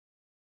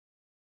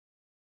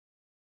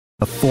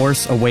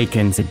Force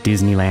Awakens at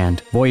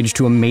Disneyland. Voyage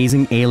to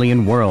amazing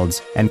alien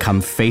worlds and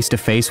come face to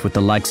face with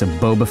the likes of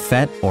Boba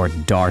Fett or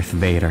Darth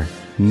Vader.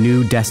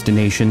 New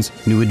destinations,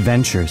 new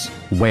adventures.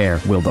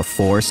 Where will the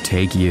Force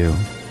take you?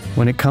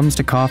 When it comes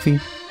to coffee,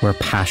 we're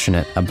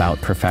passionate about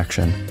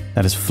perfection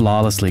that is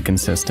flawlessly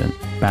consistent,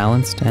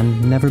 balanced,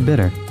 and never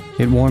bitter.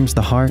 It warms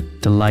the heart,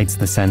 delights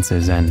the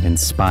senses, and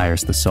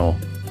inspires the soul.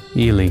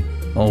 Ely,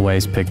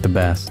 always pick the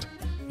best.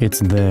 It's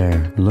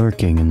there,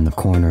 lurking in the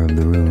corner of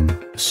the room,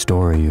 a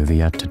story you've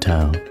yet to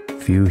tell.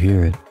 Few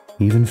hear it,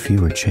 even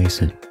fewer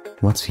chase it.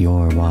 What's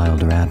your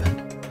wild rabbit?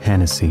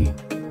 Hennessy,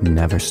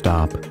 never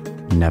stop,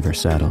 never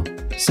settle.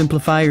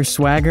 Simplify your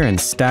swagger and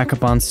stack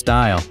up on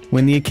style.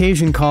 When the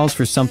occasion calls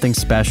for something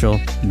special,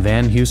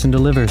 Van Heusen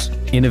delivers.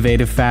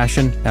 Innovative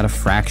fashion at a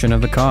fraction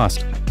of the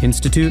cost.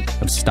 Institute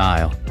of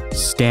Style.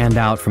 Stand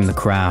out from the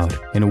crowd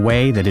in a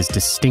way that is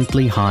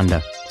distinctly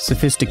Honda.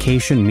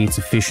 Sophistication meets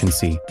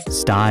efficiency.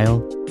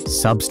 Style,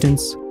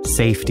 substance,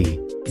 safety.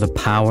 The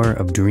power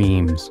of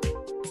dreams.